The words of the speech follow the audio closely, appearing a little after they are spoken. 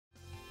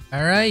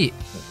Alright,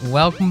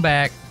 welcome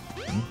back.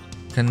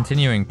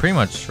 Continuing pretty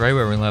much right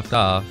where we left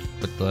off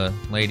with the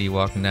lady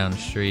walking down the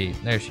street.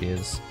 There she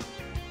is.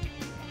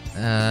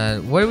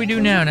 What do we do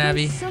now,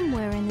 Navi?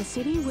 Somewhere in the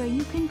city where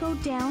you can go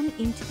down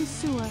into the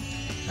sewer.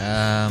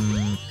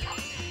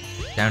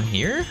 Down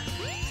here?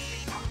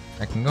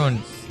 I can go and...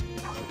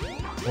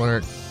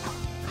 Or...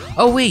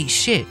 Oh wait,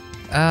 shit!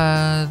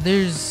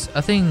 There's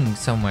a thing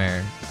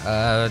somewhere.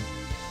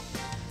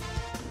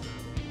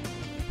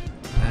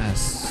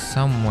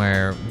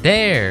 Somewhere.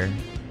 There!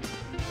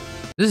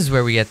 This is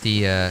where we get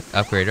the,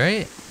 upgrade,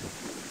 right?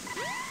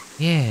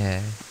 Yeah.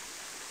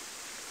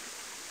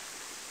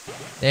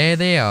 There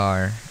they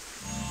are.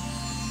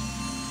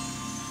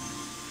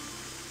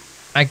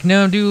 I can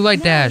now do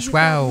light dash.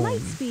 Wow.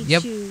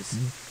 Yep.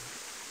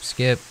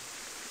 Skip.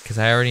 Because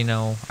I already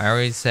know. I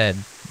already said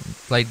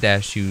light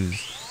dash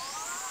shoes.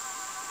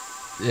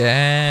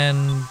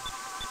 And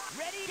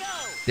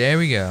there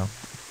we go.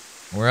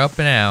 We're up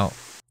and out.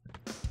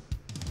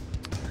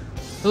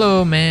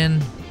 Hello,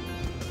 man.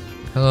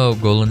 Hello,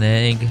 golden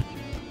egg. You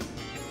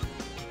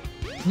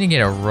need to get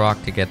a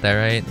rock to get that,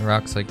 right? The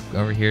rock's like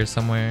over here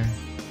somewhere.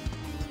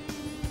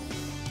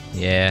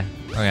 Yeah.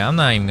 Okay, I'm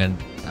not even gonna...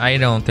 I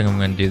don't think I'm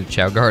gonna do the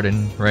Chow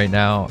Garden right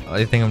now.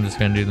 I think I'm just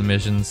gonna do the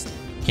missions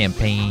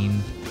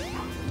campaign.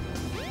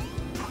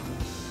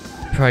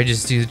 Probably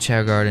just do the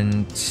Chow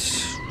Garden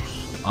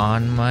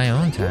on my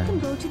own time. You can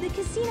go to the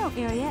casino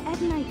area at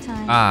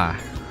nighttime. Ah,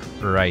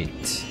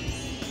 right.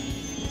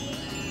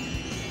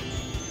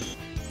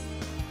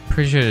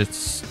 Pretty sure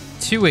it's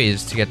 2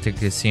 ways to get to the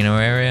casino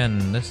area,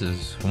 and this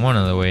is one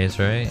of the ways,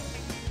 right?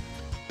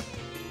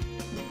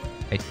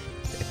 I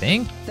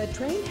think? The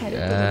train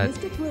headed to the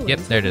Mystic Ruins. Yep,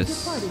 there it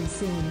is.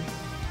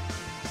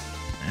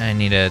 I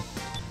need to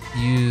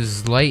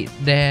use light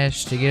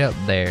dash to get up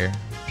there.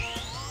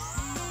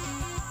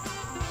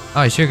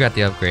 Oh, I sure got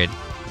the upgrade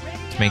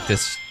to make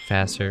this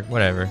faster.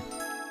 Whatever.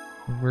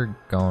 We're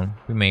going.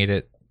 We made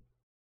it.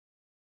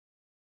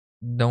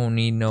 Don't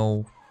need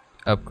no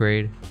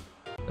upgrade.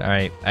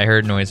 Alright, I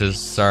heard noises.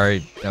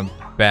 Sorry, I'm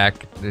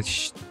back.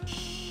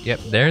 Yep,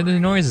 there are the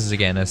noises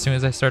again as soon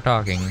as I start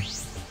talking.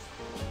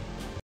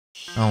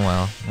 Oh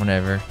well,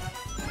 whatever.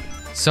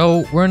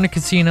 So, we're in the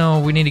casino.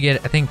 We need to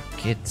get, I think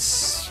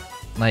it's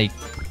like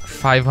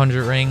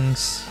 500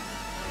 rings.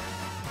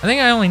 I think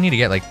I only need to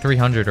get like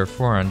 300 or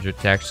 400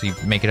 to actually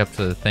make it up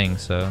to the thing,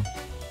 so.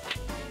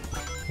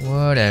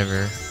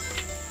 Whatever.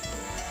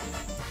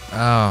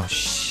 Oh,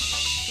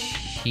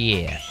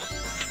 shit.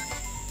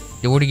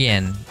 Do it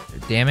again.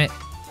 Damn it.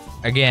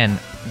 Again,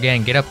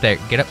 get up there.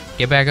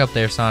 Get back up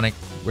there, Sonic.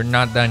 We're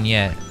not done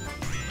yet.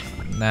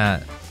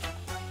 Not.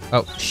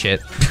 Oh,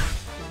 shit.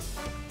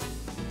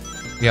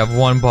 We have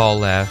one ball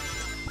left.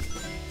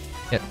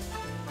 Yep.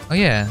 Oh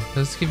yeah,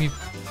 those give you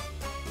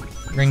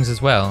rings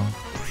as well.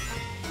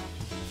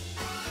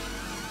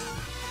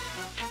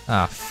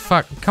 Ah,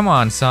 fuck. Come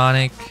on,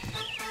 Sonic.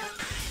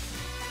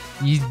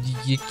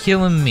 You're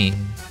killing me.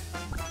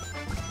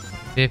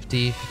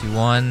 50,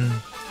 51.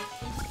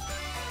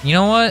 You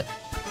know what?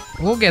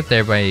 We'll get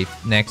there by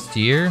next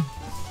year.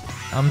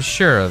 I'm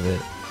sure of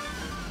it.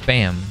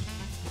 Bam.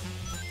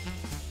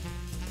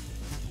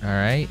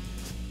 Alright.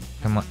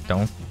 Come on,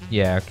 don't.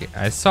 Yeah, okay.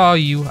 I saw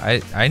you.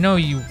 I know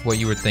you what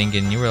you were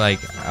thinking. You were like,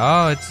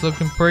 oh, it's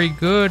looking pretty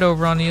good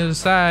over on the other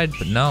side.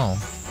 But no.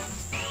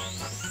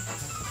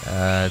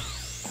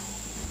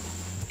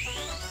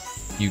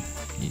 You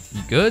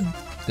good?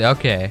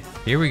 Okay,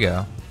 here we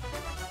go.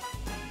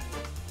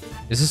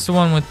 Is this the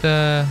one with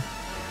the...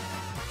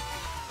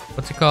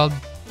 What's it called?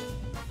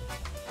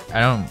 I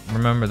don't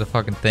remember the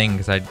fucking thing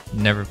because I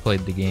never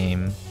played the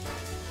game.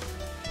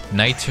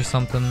 Knights or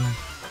something?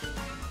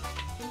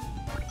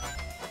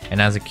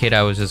 And as a kid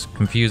I was just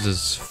confused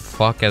as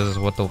fuck as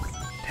what the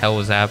hell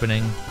was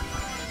happening.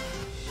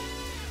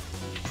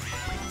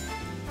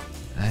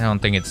 I don't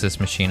think it's this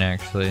machine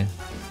actually.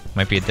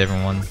 Might be a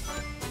different one.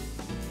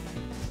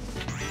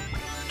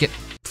 Get...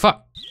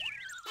 Fuck!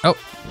 Oh!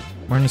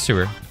 We're in the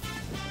sewer.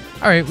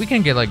 Alright, we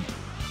can get like...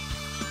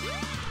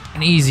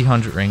 an easy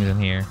 100 rings in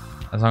here,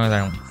 as long as I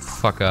don't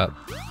fuck up.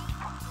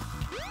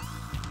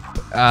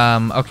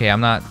 Okay,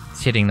 I'm not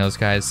hitting those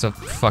guys, so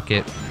fuck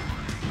it.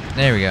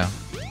 There we go.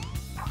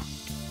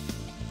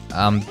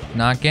 I'm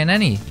not getting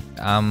any.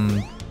 Are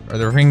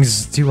the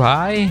rings too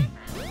high?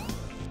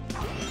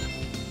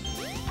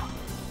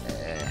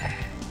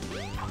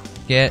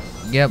 Get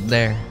up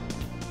there.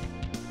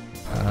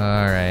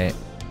 Alright.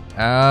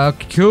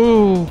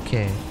 Cool.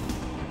 Okay.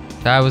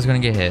 Thought I was gonna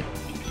get hit.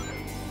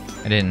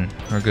 I didn't.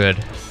 We're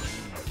good.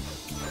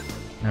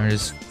 Now we're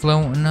just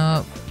floating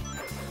up,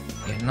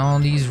 getting all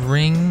these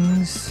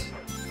rings.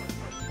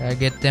 Gotta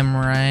get them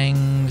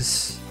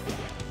rings.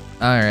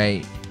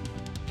 Alright.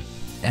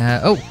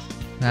 Oh!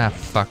 Ah,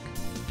 fuck.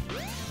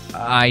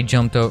 I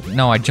jumped over.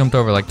 No, I jumped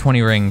over like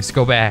 20 rings.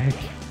 Go back.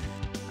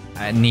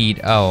 I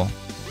need. Oh.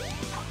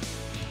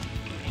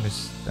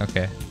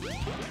 Okay.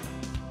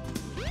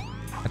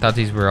 I thought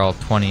these were all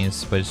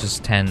 20s, but it's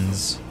just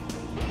 10s.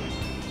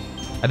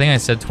 I think I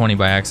said 20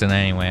 by accident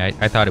anyway.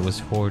 I thought it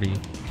was 40.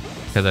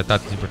 because I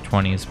thought these were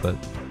 20s, but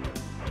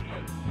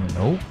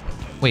nope.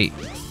 Wait,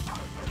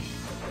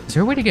 is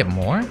there a way to get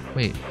more?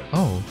 Wait,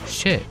 oh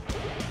shit.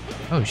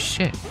 Oh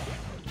shit.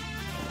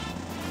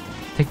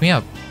 Take me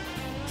up.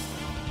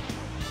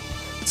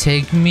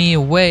 Take me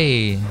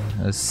away.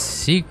 A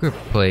secret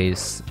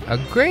place. A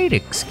great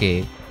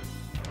escape.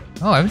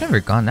 Oh, I've never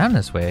gone down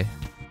this way.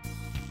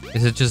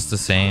 Is it just the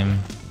same?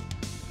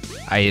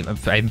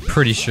 I'm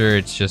pretty sure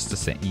it's just the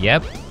same.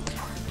 Yep.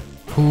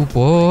 Oh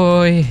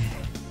boy.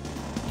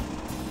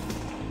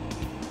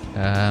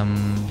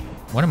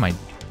 What am I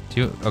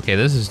doing? Okay,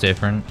 this is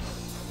different.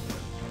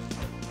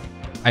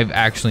 I've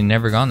actually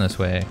never gone this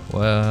way.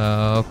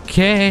 Well,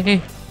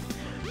 okay.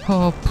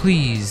 Oh,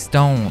 please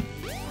don't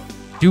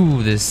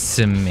do this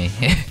to me.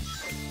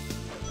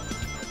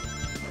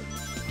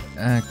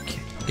 Okay,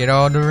 get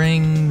all the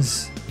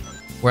rings.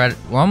 We're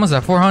almost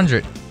at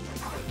 400.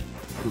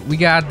 We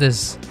got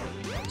this.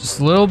 Just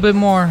a little bit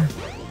more.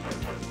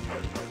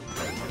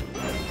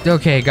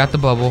 Okay, got the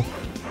bubble.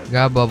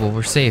 Got a bubble.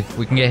 We're safe.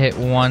 We can get hit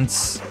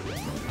once,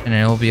 and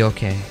then it'll be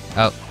okay.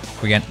 Oh,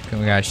 we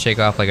gotta shake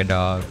off like a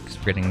dog. 'Cause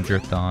we're getting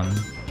dripped on.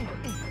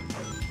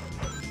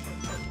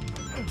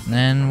 And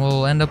then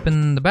we'll end up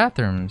in the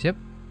bathrooms. Yep.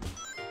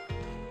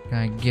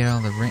 Gotta get all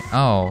the ring.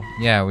 Oh,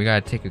 yeah, we gotta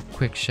take a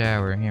quick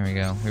shower. Here we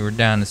go. We were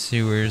down the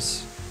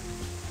sewers.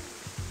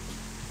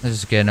 Let's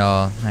just get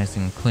all nice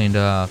and cleaned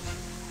off.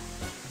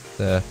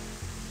 The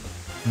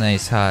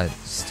nice, hot,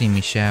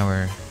 steamy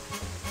shower.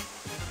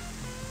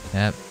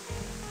 Yep.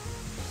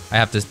 I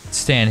have to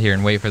stand here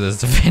and wait for this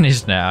to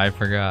finish now. I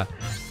forgot.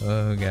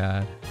 Oh,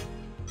 God.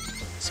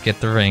 Let's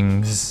get the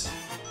rings.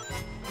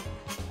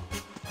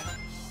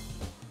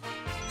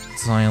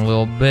 It's only a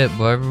little bit,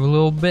 but every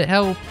little bit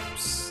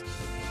helps.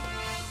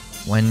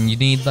 When you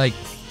need like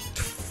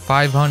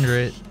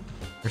 500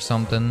 or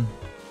something.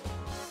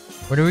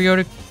 Where do we go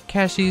to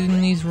cash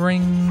in these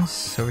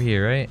rings? Over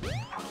here, right?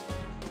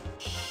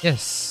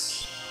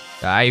 Yes.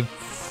 I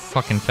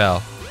fucking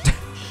fell.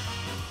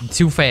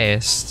 Too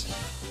fast.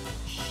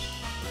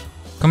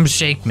 Come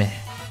shake me.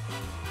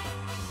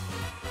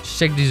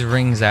 Shake these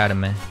rings out of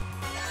me.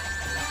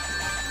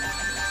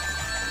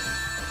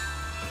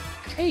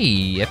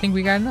 Hey, I think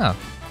we got enough.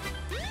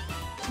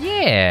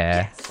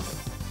 Yeah.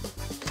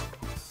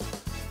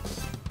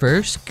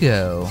 First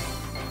go.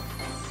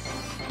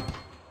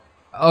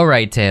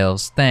 Alright,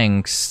 Tails.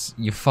 Thanks,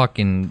 you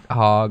fucking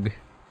hog.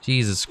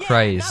 Jesus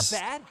Christ.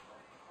 Not bad.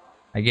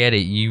 I get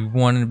it. You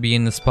wanted to be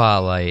in the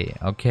spotlight.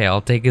 Okay,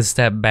 I'll take a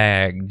step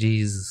back.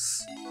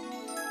 Jesus.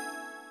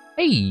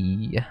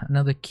 Hey,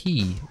 another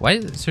key. Why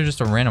is there just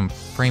a random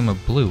frame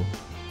of blue?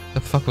 The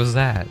fuck was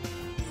that?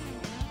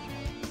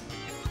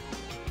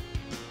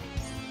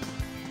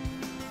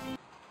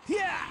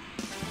 Yeah.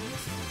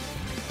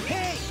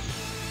 Hey.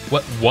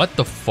 What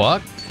the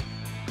fuck?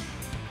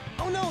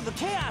 Oh no, the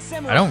Chaos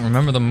Emerald. I don't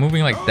remember them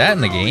moving like that in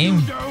the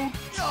game.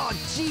 Oh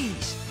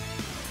jeez.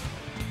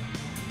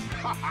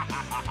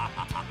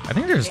 I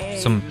think there's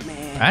some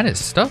added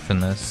stuff in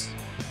this.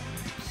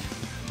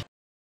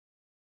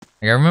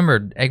 Like, I remember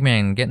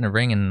Eggman getting a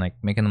ring and like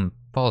making them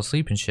fall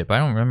asleep and shit, but I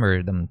don't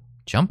remember them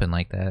jumping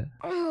like that.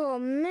 Oh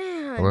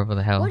man. Or wherever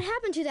the hell. What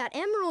happened to that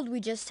emerald we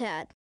just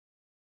had?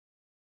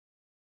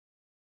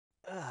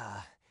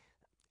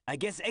 I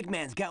guess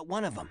Eggman's got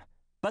one of them,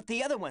 but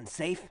the other one's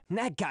safe.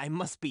 That guy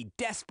must be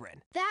desperate.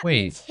 That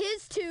Wait. means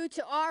his 2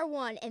 to our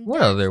 1, and What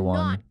that's other one?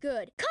 not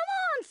good. Come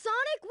on,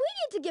 Sonic, we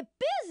need to get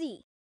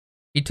busy.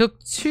 He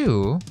took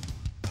 2.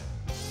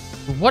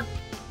 What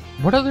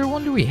other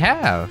one do we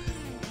have?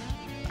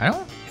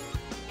 I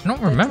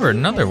don't remember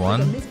another The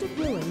one. Mystic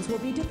Ruins will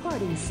be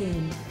departing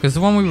soon. Because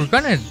the one we were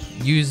gonna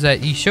use that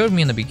he showed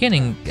me in the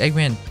beginning,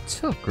 Eggman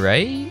took,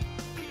 right? In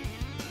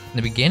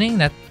the beginning?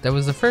 That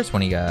was the first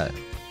one he got.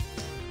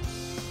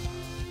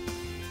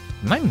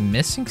 Am I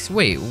missing?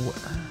 Wait,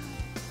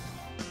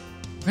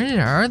 where did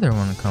our other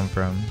one come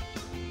from?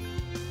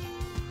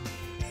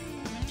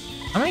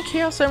 How many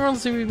Chaos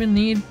Emeralds do we even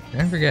need?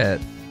 I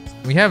forget.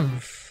 We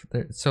have,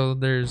 so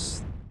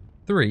there's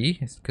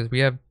 3, because we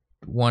have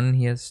 1,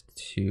 he has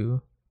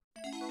 2.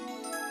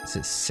 Is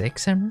it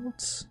 6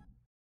 emeralds?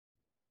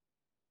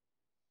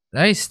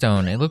 The ice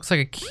stone, it looks like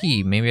a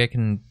key. Maybe I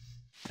can,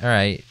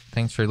 alright,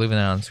 thanks for leaving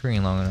that on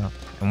screen long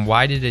enough. And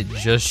why did it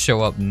just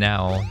show up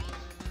now?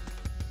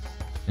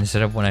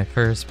 Instead of when I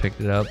first picked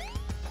it up.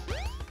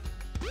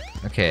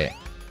 Okay.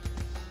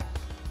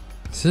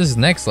 So this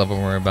next level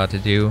we're about to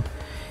do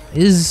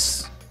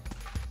is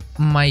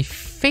my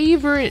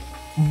favorite,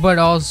 but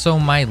also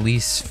my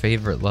least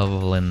favorite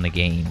level in the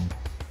game.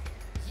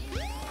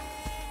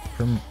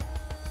 For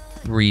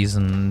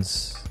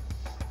reasons.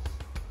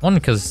 One,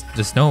 because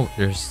there's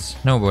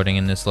snowboarding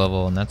in this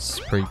level, and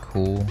that's pretty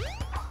cool.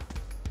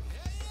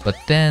 But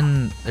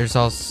then there's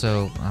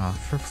also, oh,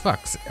 for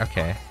fuck's sake,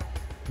 okay.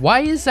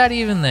 Why is that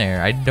even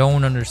there? I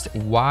don't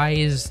understand. Why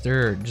is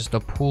there just a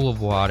pool of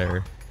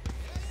water?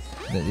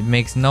 It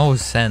makes no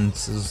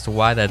sense as to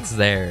why that's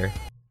there.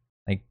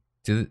 Like,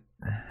 I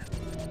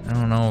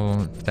don't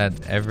know if that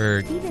ever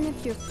Even if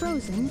If you're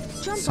frozen,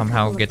 jump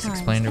somehow a couple gets of times,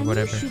 explained or and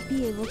whatever. You should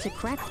be able to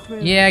crack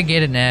through. Yeah, I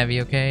get it, Navi,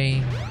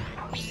 okay?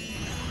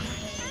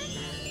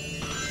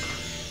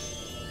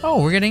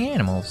 Oh, we're getting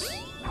animals.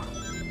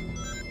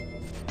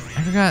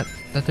 I forgot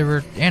that there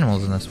were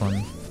animals in this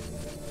one.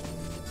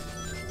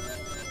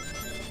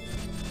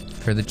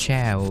 For the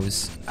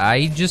chows.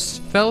 I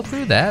just fell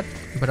through that,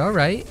 but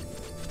alright.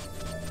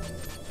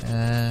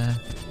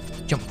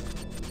 Jump.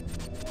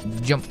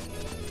 Jump.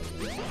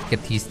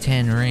 Get these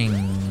 10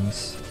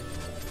 rings.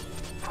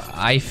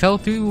 I fell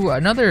through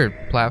another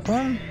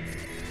platform.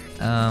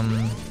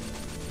 Not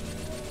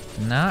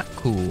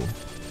cool.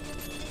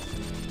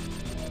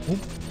 Whoop.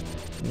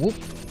 Whoop.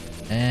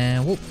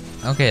 And whoop.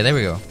 Okay, there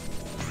we go.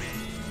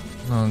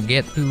 I'm gonna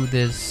get through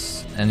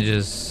this and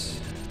just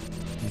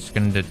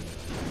gonna get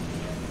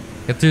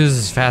through this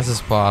as fast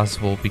as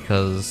possible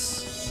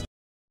because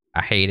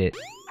I hate it.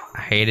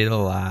 I hate it a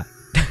lot.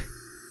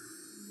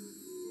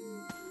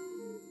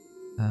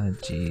 Oh,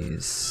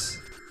 jeez.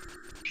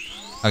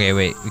 Okay,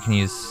 wait. We can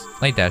use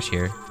light dash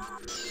here.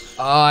 Oh,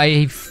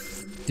 I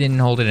didn't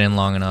hold it in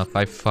long enough.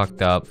 I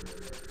fucked up.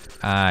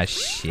 Ah,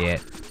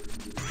 shit.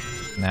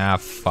 Nah,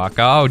 fuck.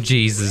 Oh,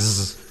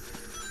 Jesus.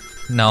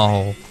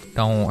 No.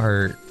 Don't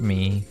hurt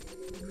me.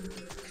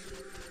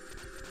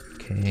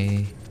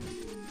 Okay.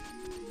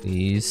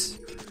 Please.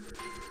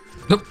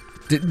 Nope.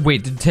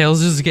 Wait, did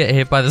Tails just get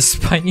hit by the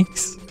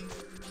spikes?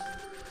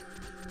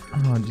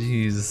 Oh,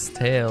 jeez.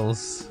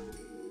 Tails.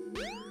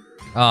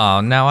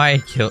 Oh, now I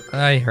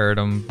hurt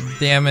him.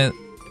 Damn it.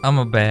 I'm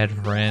a bad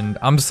friend.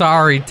 I'm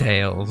sorry,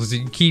 Tails.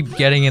 You keep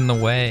getting in the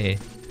way.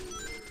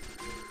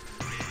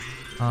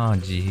 Oh,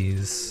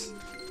 jeez.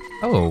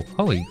 Oh,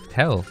 holy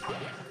hell.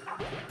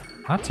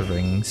 Lots of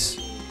rings.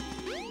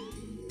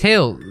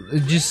 Tail,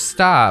 just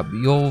stop.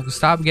 You'll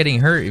stop getting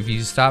hurt if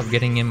you stop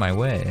getting in my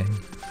way.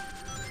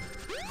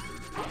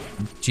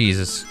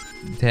 Jesus.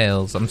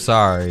 Tails, I'm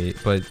sorry,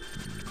 but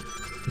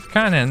it's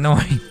kind of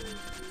annoying.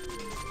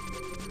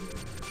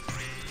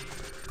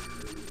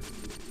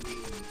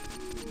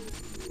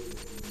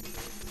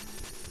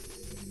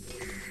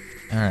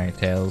 Alright,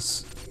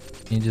 Tails.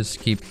 You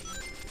just keep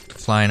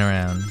flying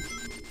around.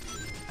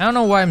 I don't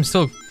know why I'm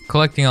still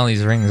collecting all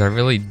these rings. I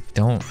really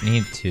don't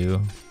need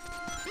to.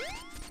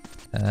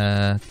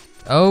 Okay.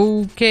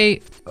 Oh,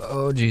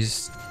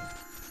 jeez.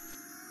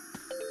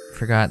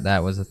 Forgot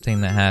that was a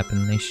thing that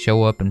happened. They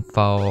show up and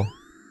fall.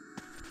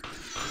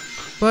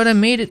 But I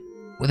made it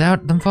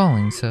without them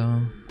falling,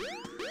 so...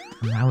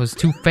 I was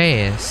too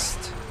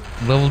fast.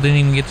 The level didn't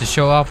even get to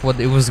show off what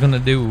it was gonna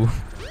do.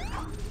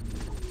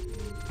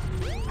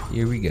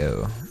 Here we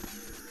go.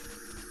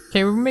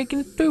 Okay, we're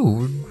making it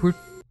through. We're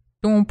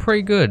doing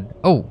pretty good.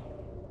 Oh,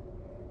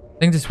 I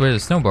think this is where the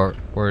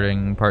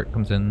snowboarding part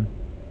comes in.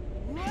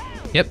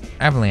 Yep,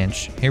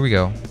 avalanche. Here we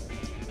go.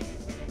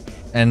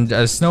 And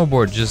a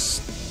snowboard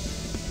just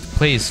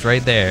placed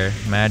right there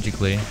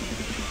magically.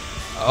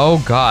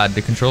 Oh god,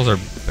 the controls are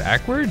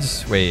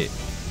backwards? Wait.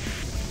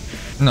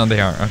 No, they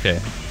aren't. Okay.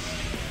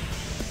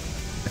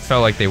 It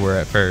felt like they were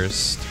at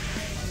first.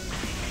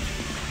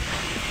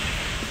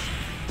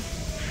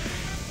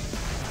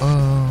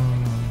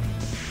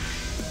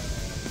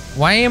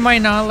 Why am I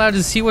not allowed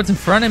to see what's in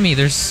front of me?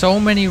 There's so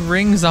many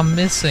rings I'm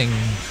missing.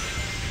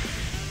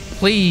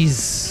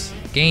 Please,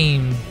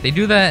 game. They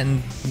do that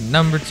in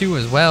number 2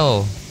 as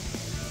well.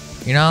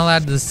 You're not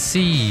allowed to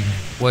see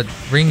what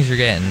rings you're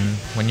getting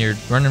when you're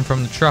running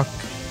from the truck.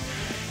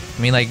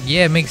 I mean, like,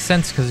 yeah, it makes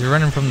sense because you're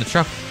running from the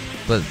truck,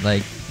 but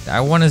like,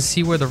 I want to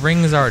see where the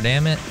rings are,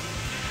 damn it.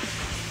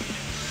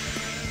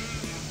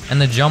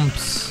 And the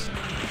jumps,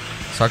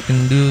 so I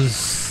can do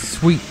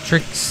sweet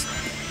tricks.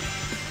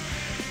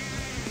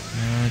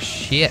 Oh,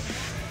 shit.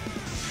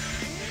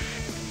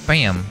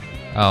 Bam.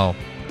 Oh,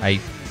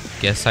 I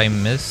guess I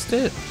missed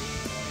it?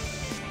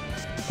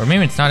 Or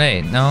maybe it's not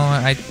A. No,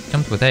 I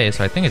jumped with A,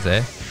 so I think it's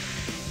A.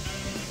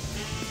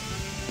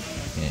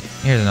 Yeah,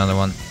 here's another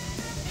one.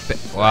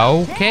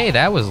 Okay,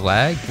 that was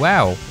lag.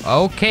 Wow.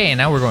 Okay,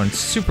 now we're going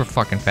super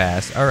fucking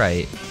fast.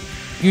 Alright.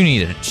 You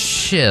need to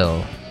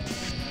chill.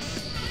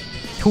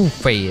 Too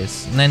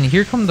fast. And then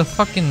here come the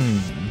fucking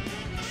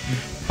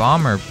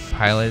bomber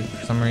pilot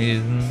for some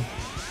reason.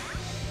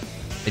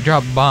 They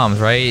drop bombs,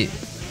 right?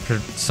 For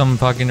some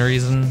fucking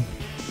reason.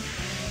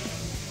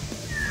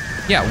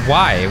 Yeah,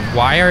 why?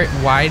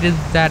 Why did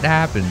that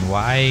happen?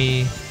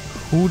 Why?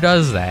 Who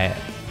does that?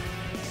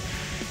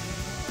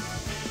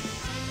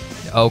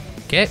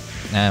 Okay.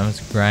 I was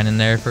grinding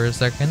there for a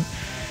second.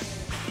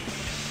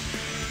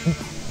 Ooh.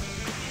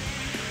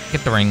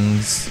 Get the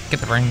rings. Get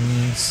the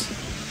rings.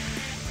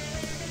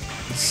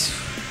 It's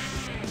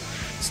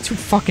too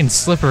fucking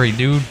slippery,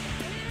 dude.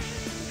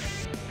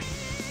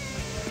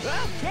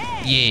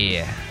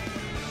 Yeah.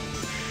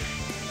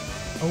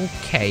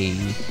 Okay.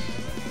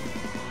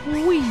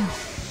 Whee.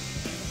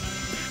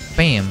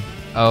 Bam.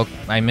 Oh,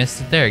 I missed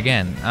it there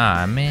again.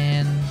 Ah,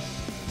 man.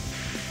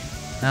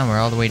 Now we're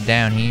all the way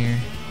down here.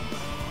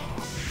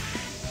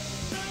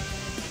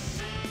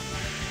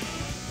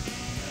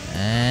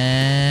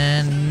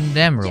 And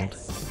emerald.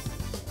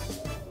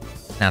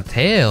 Now,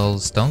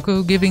 Tails, don't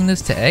go giving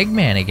this to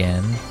Eggman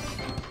again.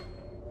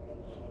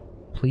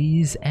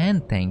 Please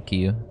and thank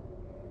you.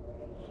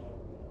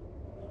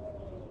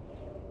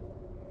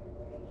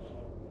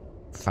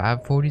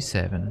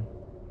 547.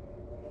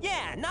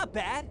 Yeah, not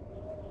bad.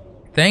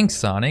 Thanks,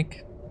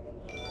 Sonic.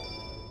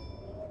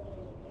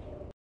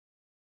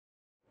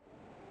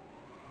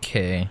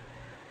 Okay.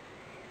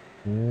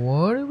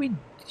 What do we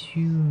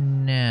do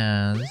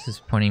now? This is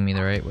pointing me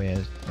the right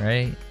way,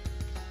 right?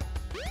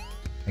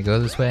 I go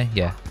this way?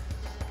 Yeah.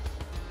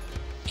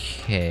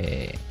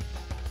 Okay.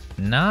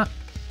 Not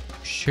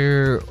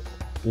sure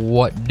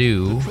what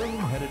do. The train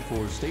headed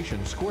for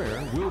Station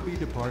Square will be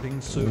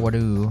departing soon. What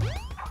do?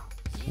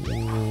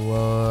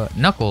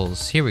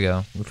 Knuckles. Here we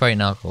go. We fight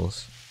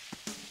Knuckles.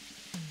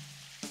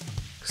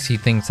 'Cause he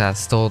thinks I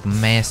stole the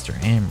Master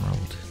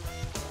Emerald.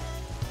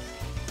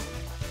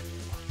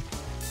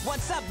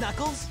 What's up,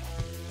 Knuckles?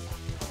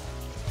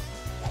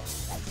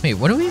 Wait,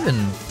 what do we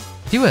even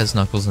do as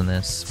Knuckles in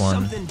this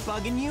one? Something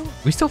bugging you?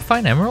 We still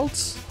find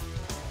emeralds?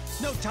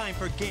 No time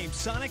for games,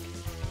 Sonic.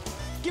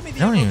 Give me the I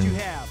don't emerald even you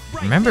have.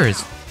 Right remember now.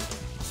 his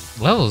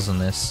levels in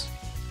this.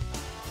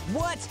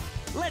 What?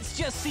 Let's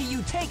just see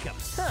you take them.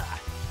 Huh.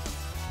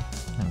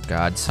 Oh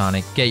god,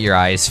 Sonic, get your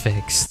eyes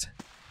fixed.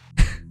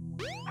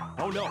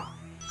 Oh no!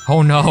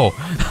 Oh no!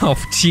 Oh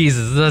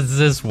Jesus, that's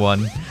this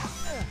one.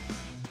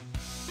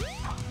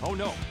 Oh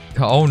no!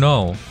 Oh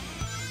no.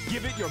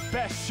 Give it your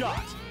best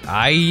shot!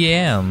 I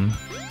am.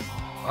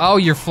 Oh,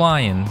 you're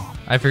flying.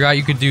 I forgot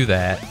you could do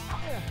that.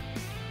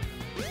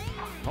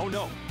 Oh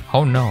no!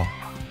 Oh no.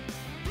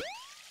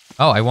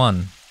 Oh, I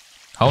won.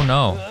 Oh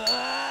no.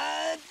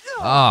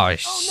 Oh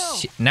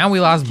shit. Now we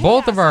lost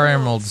both of our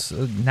emeralds.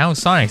 Now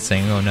Sonic's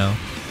saying, oh no.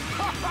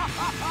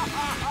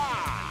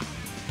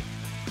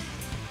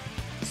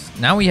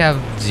 Now we have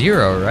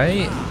 0,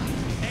 right?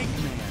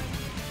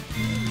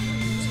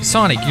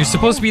 Sonic, you're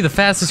supposed to be the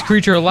fastest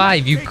creature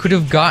alive. You could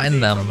have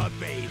gotten them.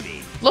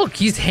 Look,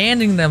 he's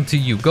handing them to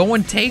you. Go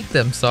and take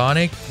them,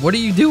 Sonic. What are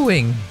you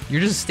doing?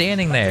 You're just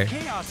standing there.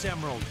 Chaos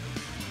Emerald!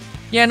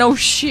 Yeah, no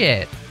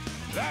shit.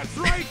 That's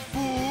right,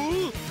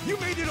 fool! You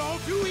made it all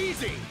too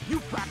easy! You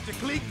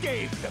practically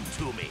gave them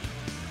to me!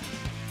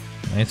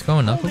 Nice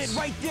going, Hold Knuckles. it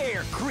right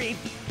there, creep.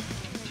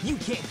 You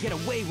can't get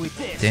away with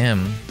this.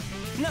 Damn.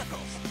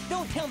 Knuckles,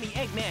 don't tell me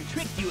Eggman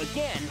tricked you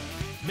again.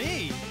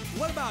 Me?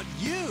 What about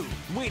you?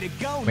 Way to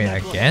go, Wait,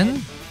 Knucklehead.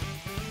 again?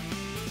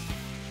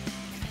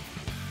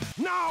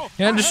 Now,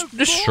 Yeah,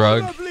 just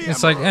shrug.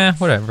 It's like,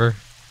 whatever.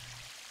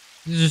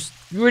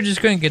 We're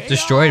just gonna get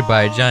destroyed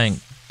by a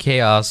giant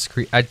chaos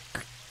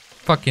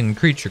fucking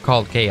creature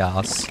called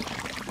Chaos.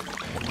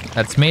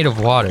 That's made of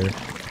water.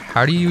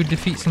 How do you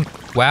defeat some?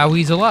 Wow,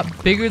 he's a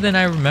lot bigger than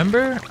I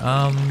remember.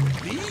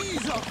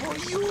 These are for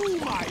you,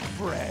 my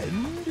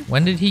friend!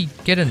 When did he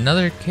get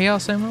another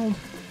Chaos Emerald?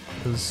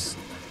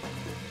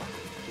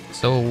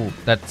 So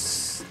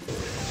that's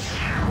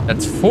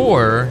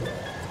 4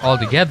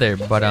 altogether,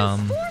 but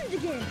Formed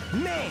again.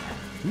 Man,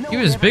 no he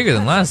one was ever bigger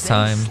than cuts last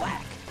any time. slack.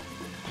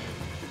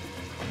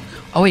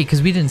 Oh wait,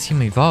 because we didn't see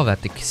him evolve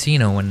at the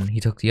casino when he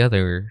took the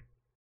other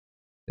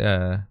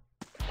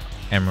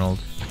emerald.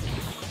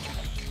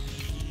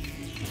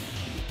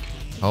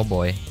 Oh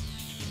boy.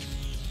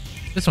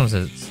 This one's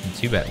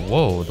too bad.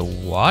 Whoa, the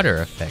water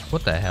effect.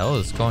 What the hell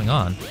is going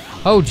on?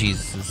 Oh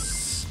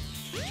Jesus.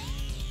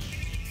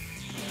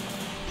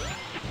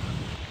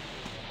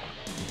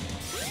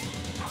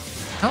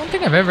 I don't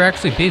think I've ever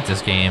actually beat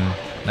this game.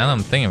 Now that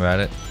I'm thinking about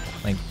it.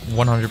 Like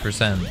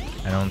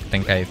 100%. I don't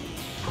think I've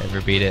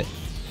ever beat it.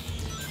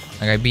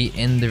 Like I beat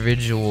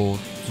individual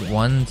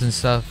ones and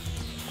stuff.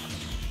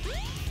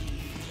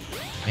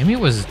 Maybe it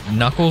was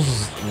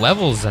Knuckles'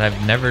 levels that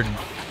I've never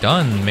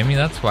done. Maybe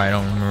that's why I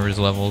don't remember his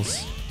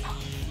levels.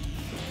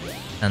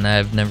 And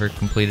I've never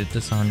completed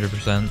this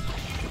 100%.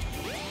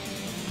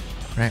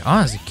 But I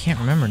honestly can't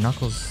remember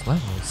Knuckles'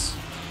 levels.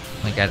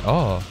 Like at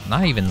all.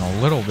 Not even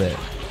a little bit.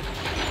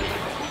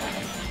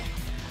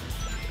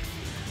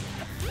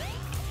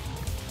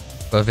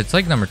 But if it's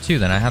like number 2,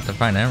 then I have to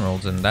find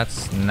emeralds, and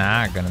that's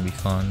not gonna be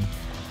fun.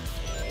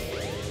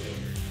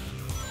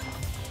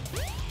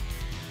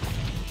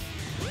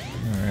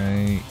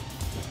 Alright.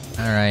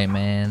 Alright,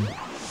 man.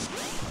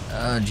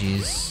 Oh,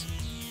 jeez.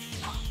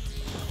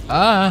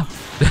 Ah!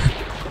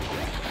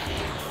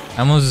 I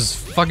almost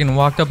just fucking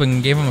walked up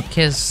and gave him a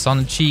kiss on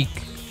the cheek.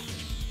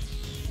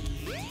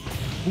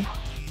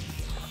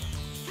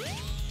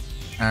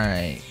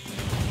 Alright.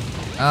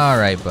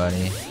 Alright,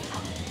 buddy.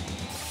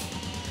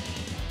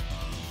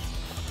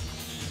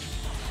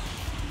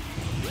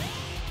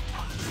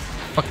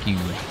 Fuck you.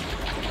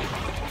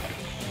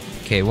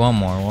 Okay, one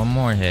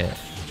more hit.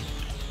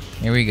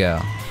 Here we go.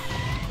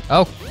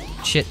 Oh,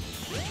 shit.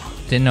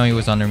 Didn't know he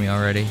was under me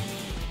already.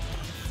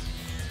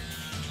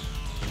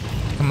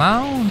 Come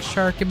on,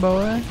 Sharky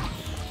boy.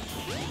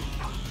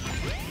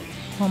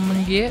 Come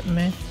and get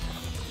me.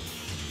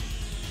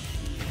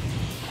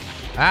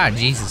 Ah,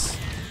 Jesus.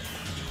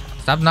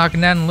 Stop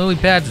knocking down the lily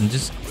pads and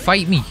just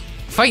fight me.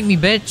 Fight me,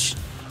 bitch.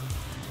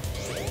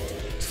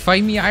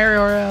 Fight me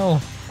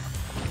IRL.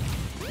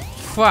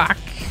 fuck.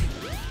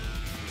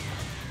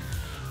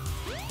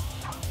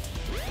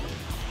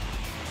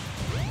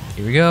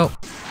 Here we go.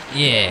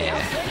 Yeah.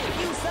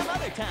 You some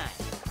other time.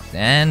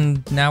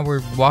 And now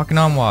we're walking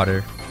on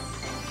water.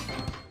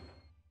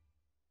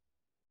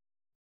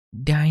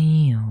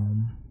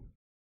 Damn.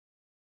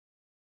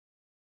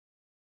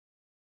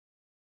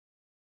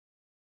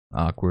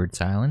 Awkward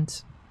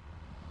silence.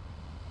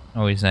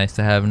 Always nice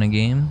to have in a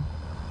game.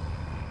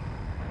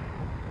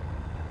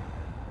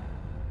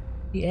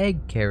 The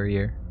egg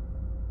carrier.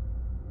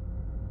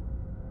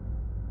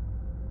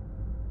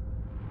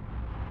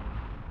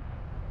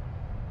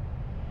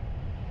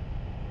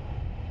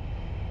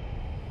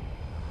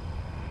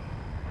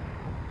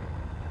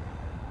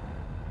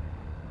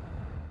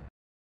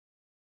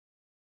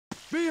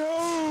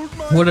 Behold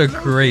my What a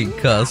great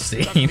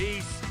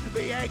cutscene.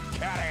 The egg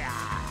carrier.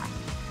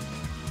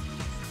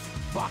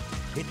 But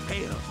it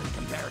pales in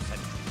comparison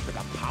to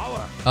the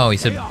power. Oh, he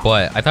said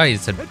butt. I thought he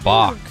said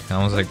Bach.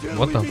 I was like,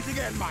 what the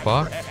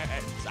fuck?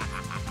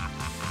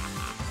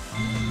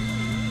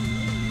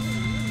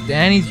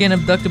 Danny's getting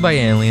abducted by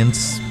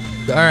aliens.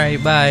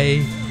 Alright,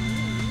 bye.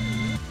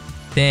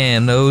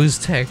 Damn, those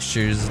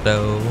textures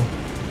though.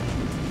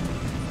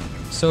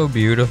 So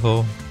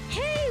beautiful.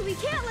 Hey, we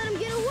can't let him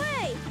get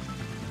away.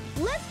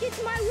 Let's get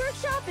to my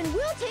workshop and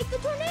we'll take the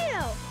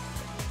tornado.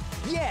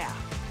 Yeah.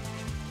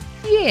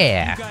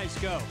 Yeah. Guys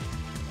go.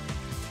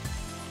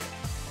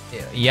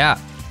 Yeah,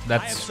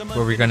 that's what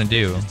we're gonna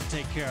do. To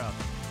take care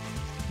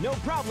of. No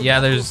problem. Yeah,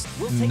 there's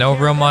no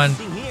room on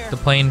the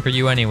plane for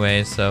you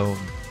anyway, so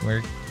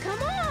we're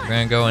Come on.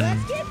 gonna go and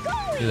Let's get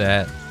going. do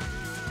that.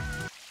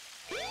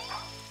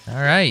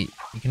 Alright,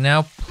 you can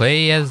now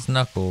play as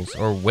Knuckles,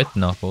 or with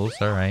Knuckles,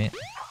 alright.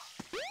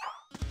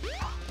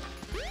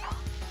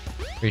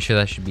 Pretty sure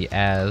that should be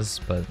as,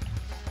 but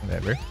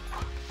whatever.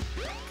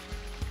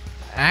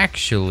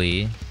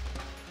 Actually,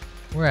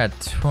 we're at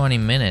 20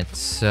 minutes,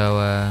 so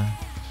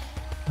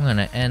I'm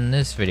gonna end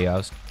this video. I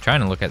was trying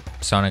to look at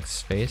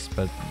Sonic's face,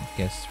 but I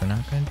guess we're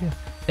not gonna do it.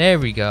 There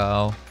we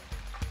go.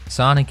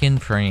 Sonic in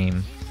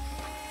frame.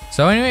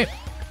 So anyway,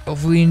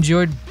 hopefully you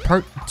enjoyed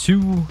part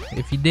 2.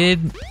 If you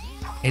did,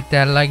 hit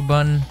that like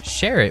button,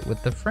 share it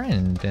with a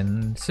friend,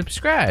 and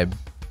subscribe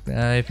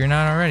if you're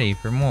not already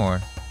for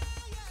more.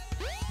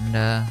 And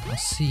I'll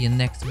see you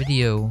next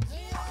video.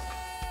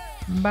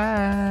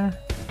 Bye.